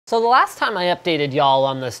So the last time I updated y'all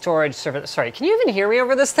on the storage server, sorry, can you even hear me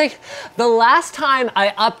over this thing? The last time I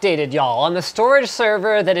updated y'all on the storage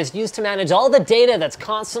server that is used to manage all the data that's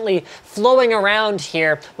constantly flowing around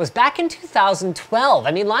here was back in 2012.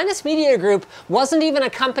 I mean, Linus Media Group wasn't even a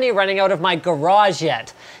company running out of my garage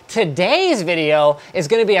yet. Today's video is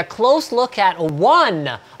going to be a close look at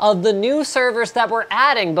one of the new servers that we're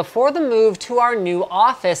adding before the move to our new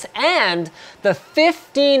office and the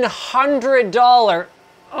 $1,500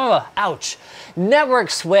 ouch, network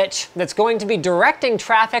switch that's going to be directing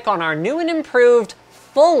traffic on our new and improved,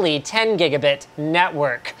 fully 10 gigabit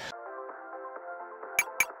network.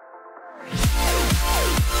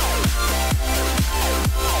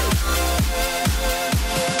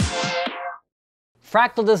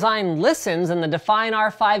 Fractal Design listens, and the Define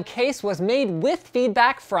R5 case was made with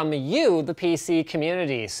feedback from you, the PC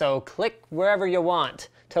community. So click wherever you want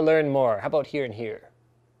to learn more. How about here and here?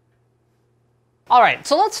 All right,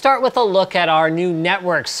 so let's start with a look at our new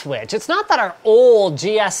network switch. It's not that our old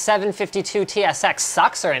GS752 TSX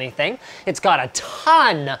sucks or anything. It's got a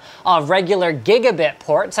ton of regular gigabit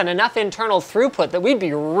ports and enough internal throughput that we'd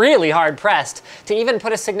be really hard pressed to even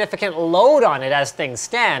put a significant load on it as things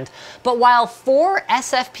stand. But while 4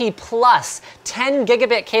 SFP plus 10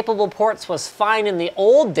 gigabit capable ports was fine in the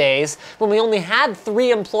old days when we only had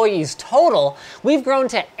 3 employees total, we've grown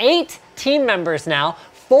to 8 team members now,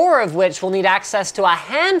 4 of which will need access to a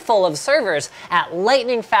handful of servers at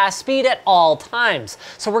lightning fast speed at all times.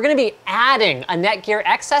 So we're going to be adding a Netgear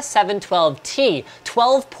XS712T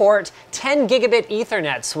 12-port 10 gigabit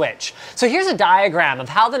Ethernet switch. So here's a diagram of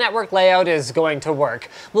how the network layout is going to work.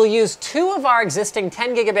 We'll use 2 of our existing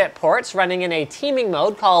 10 gigabit ports running in a teaming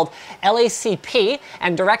mode called LACP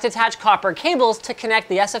and direct attach copper cables to connect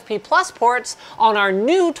the SFP Plus ports on our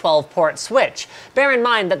new 12-port switch. Bear in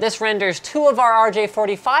mind that this renders 2 of our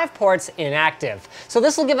RJ45 ports inactive. So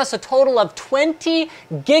this will give us a total of 20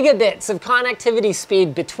 gigabits of connectivity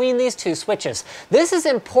speed between these 2 switches. This is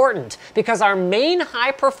important because our main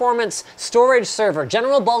high-performance storage server,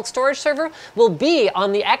 general bulk storage server, will be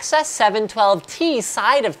on the XS712T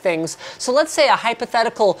side of things. So let's say a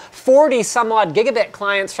hypothetical 40-some-odd gigabit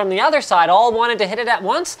clients from the other side all wanted to hit it at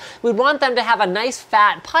once. We'd want them to have a nice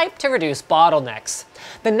fat pipe to reduce bottlenecks.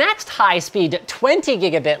 The next high-speed 20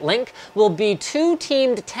 gigabit link will be 2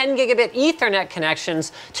 teamed 10 gigabit Ethernet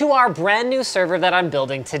connections to our brand new server that I'm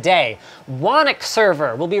building today. Wonic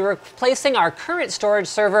server will be replacing our current storage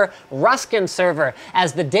server, Ruskin server,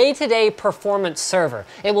 as the day-to-day performance server.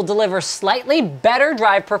 It will deliver slightly better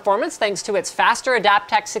drive performance thanks to its faster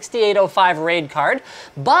Adaptec 6805 RAID card,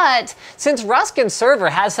 but since Ruskin server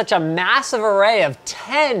has such a massive array of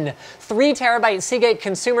 10 3 terabyte Seagate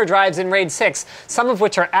consumer drives in RAID 6, some of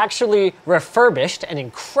which are actually refurbished, an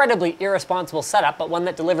incredibly irresponsible setup, but one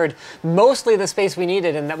that delivered mostly the space we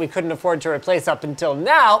needed and that we couldn't afford to replace up until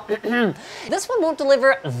now. This one won't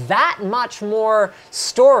deliver that much more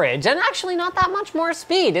storage and actually not that much more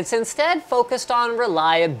speed. It's instead focused on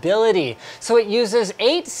reliability. So it uses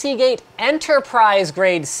 8 Seagate enterprise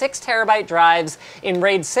grade 6 terabyte drives in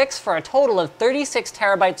RAID 6 for a total of 36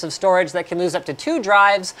 terabytes of storage that can lose up to 2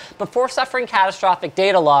 drives before suffering catastrophic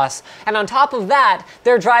data loss. And on top of that,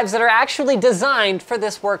 they're drives that are actually designed for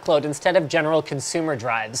this workload instead of general consumer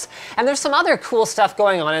drives. And there's some other cool stuff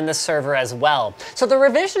going on in this server as well. So the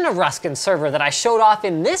revision of Ruskin server that I showed off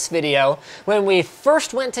in this video when we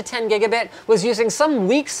first went to 10 gigabit was using some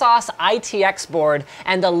weak sauce ITX board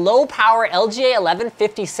and a low power LGA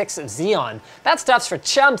 1156 Xeon. That stuff's for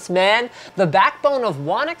chumps, man. The backbone of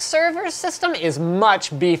Wonic server's system is much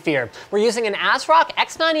beefier. We're using an ASRock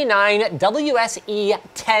X99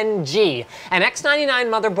 WSE10G, an X99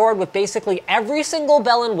 motherboard with basically every single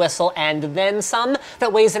bell and whistle and then some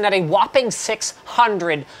that weighs in at a whopping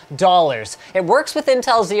 $600. It works with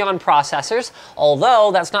Intel Xeon processors,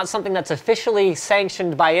 although that's not something that's officially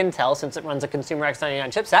sanctioned by Intel since it runs a consumer X99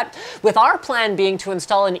 chipset, with our plan being to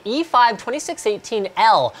install an E5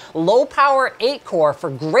 2618L low power 8-core for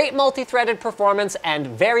great multi-threaded performance and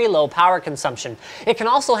very low power consumption. It can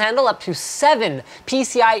also handle up to 7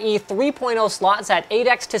 PCIe 3.0 slots at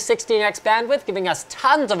 8x to 16x bandwidth, giving us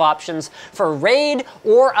tons of options for RAID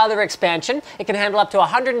or other expansion. It can handle up to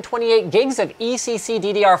 128 gigs of ECC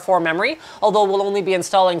DDR4 memory, although we'll only be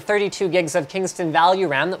installing 32 gigs of Kingston Value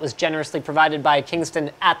RAM that was generously provided by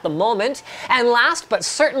Kingston at the moment. And last but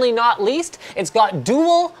certainly not least, it's got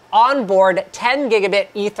dual onboard 10 gigabit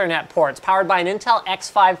Ethernet ports powered by an Intel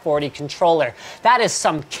X540 controller. That is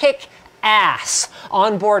some kick-ass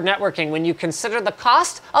onboard networking when you consider the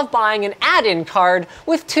cost of buying an add-in card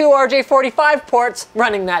with 2 RJ45 ports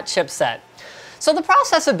running that chipset. So the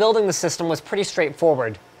process of building the system was pretty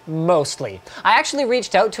straightforward. Mostly. I actually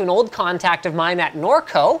reached out to an old contact of mine at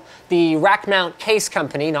Norco, the rack mount case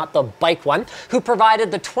company, not the bike one, who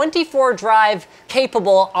provided the 24-drive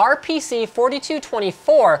capable RPC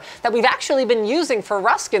 4224 that we've actually been using for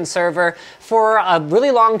Ruskin server for a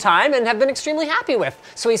really long time and have been extremely happy with.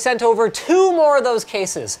 So he sent over 2 more of those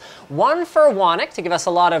cases. One for Wannik to give us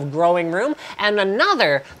a lot of growing room, and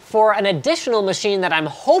another for an additional machine that I'm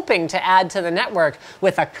hoping to add to the network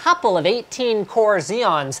with a couple of 18-core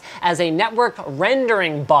Xeons as a network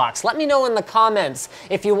rendering box. Let me know in the comments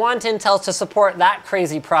if you want Intel to support that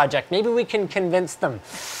crazy project. Maybe we can convince them.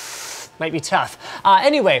 Might be tough.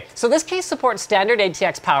 Anyway, so this case supports standard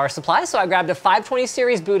ATX power supply, so I grabbed a 520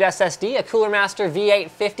 series boot SSD, a Cooler Master V8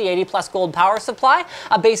 5080 plus gold power supply,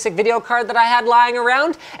 a basic video card that I had lying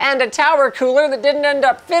around, and a tower cooler that didn't end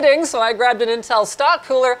up fitting, so I grabbed an Intel stock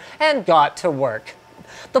cooler and got to work.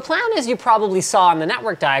 The plan, as you probably saw in the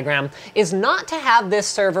network diagram, is not to have this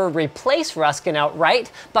server replace Ruskin outright,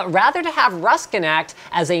 but rather to have Ruskin act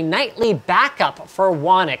as a nightly backup for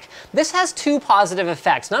Wannik. This has 2 positive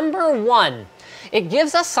effects. Number 1, it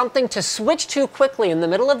gives us something to switch to quickly in the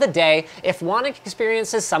middle of the day if Wannik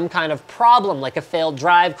experiences some kind of problem, like a failed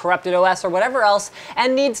drive, corrupted OS, or whatever else,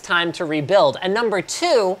 and needs time to rebuild. And number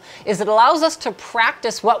 2 is it allows us to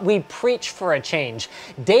practice what we preach for a change.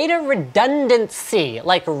 Data redundancy,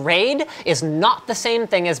 like RAID, is not the same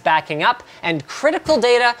thing as backing up, and critical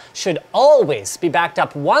data should always be backed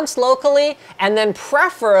up once locally, and then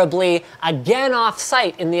preferably again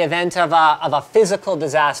off-site in the event of a physical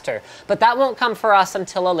disaster. But that won't come for us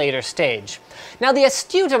until a later stage. Now, the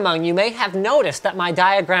astute among you may have noticed that my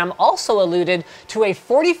diagram also alluded to a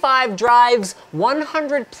 45 drives,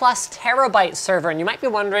 100 plus terabyte server, and you might be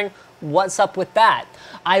wondering, what's up with that?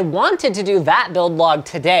 I wanted to do that build log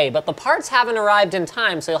today, but the parts haven't arrived in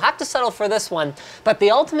time, so you'll have to settle for this one. But the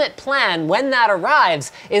ultimate plan, when that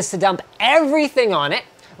arrives, is to dump everything on it,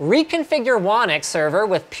 reconfigure Wannik server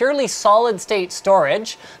with purely solid-state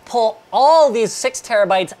storage, pull all these 6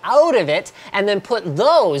 terabytes out of it, and then put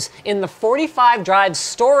those in the 45 drive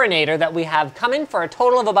storinator that we have coming for a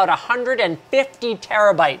total of about 150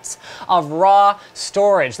 terabytes of raw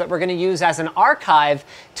storage that we're going to use as an archive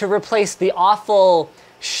to replace the awful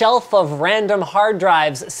shelf of random hard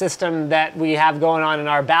drives system that we have going on in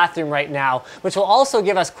our bathroom right now, which will also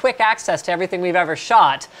give us quick access to everything we've ever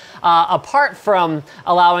shot, apart from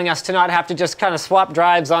allowing us to not have to just kind of swap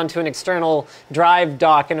drives onto an external drive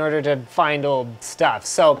dock in order to find old stuff.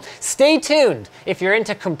 So stay tuned if you're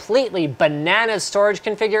into completely bananas storage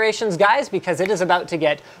configurations, guys, because it is about to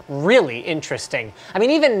get really interesting. I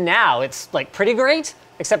mean, even now it's like pretty great,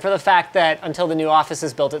 except for the fact that until the new office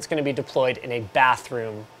is built, it's going to be deployed in a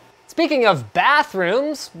bathroom. Speaking of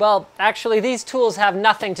bathrooms, well, actually these tools have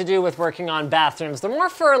nothing to do with working on bathrooms. They're more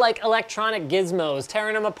for like electronic gizmos,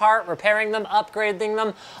 tearing them apart, repairing them, upgrading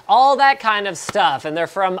them, all that kind of stuff. And they're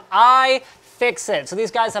from iFixit. So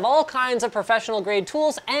these guys have all kinds of professional grade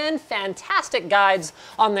tools and fantastic guides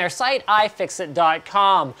on their site,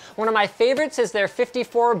 ifixit.com. One of my favorites is their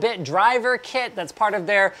 54-bit driver kit that's part of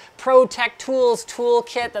their Pro Tech Tools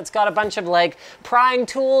toolkit that's got a bunch of like prying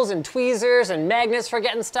tools and tweezers and magnets for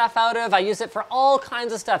getting stuff out of. I use it for all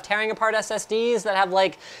kinds of stuff, tearing apart SSDs that have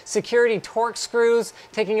like security torque screws,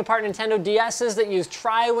 taking apart Nintendo DS's that use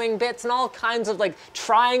tri-wing bits and all kinds of like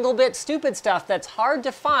triangle bit stupid stuff that's hard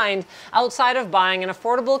to find outside of buying an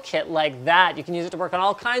affordable kit like that. You can use it to work on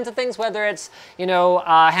all kinds of things, whether it's, you know,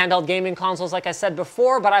 handheld gaming consoles like I said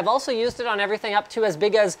before, but I've also used it on everything up to as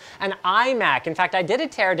big as an iMac. In fact, I did a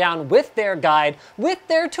teardown with their guide, with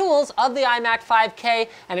their tools of the iMac 5K,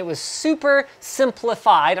 and it was super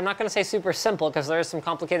simplified. I'm not going to say super simple because there is some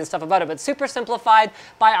complicated stuff about it, but super simplified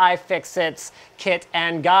by iFixit's kit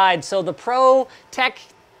and guide. So the Pro Tech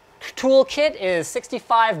Toolkit is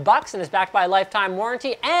 $65 and is backed by a lifetime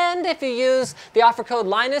warranty. And if you use the offer code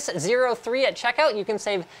Linus03 at checkout, you can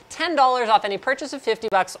save $10 off any purchase of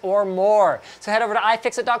 $50 or more. So head over to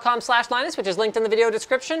ifixit.com/Linus, which is linked in the video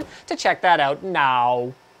description, to check that out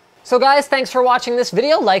now. So guys, thanks for watching this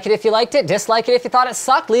video. Like it if you liked it, dislike it if you thought it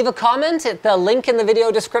sucked. Leave a comment at the link in the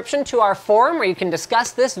video description to our forum where you can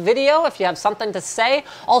discuss this video if you have something to say.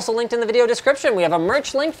 Also linked in the video description, we have a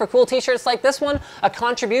merch link for cool t-shirts like this one, a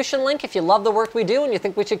contribution link if you love the work we do and you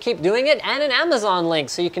think we should keep doing it, and an Amazon link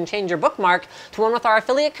so you can change your bookmark to one with our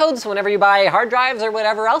affiliate codes. So whenever you buy hard drives or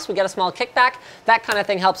whatever else, we get a small kickback. That kind of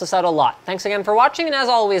thing helps us out a lot. Thanks again for watching, and as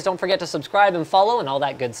always, don't forget to subscribe and follow and all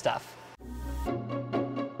that good stuff.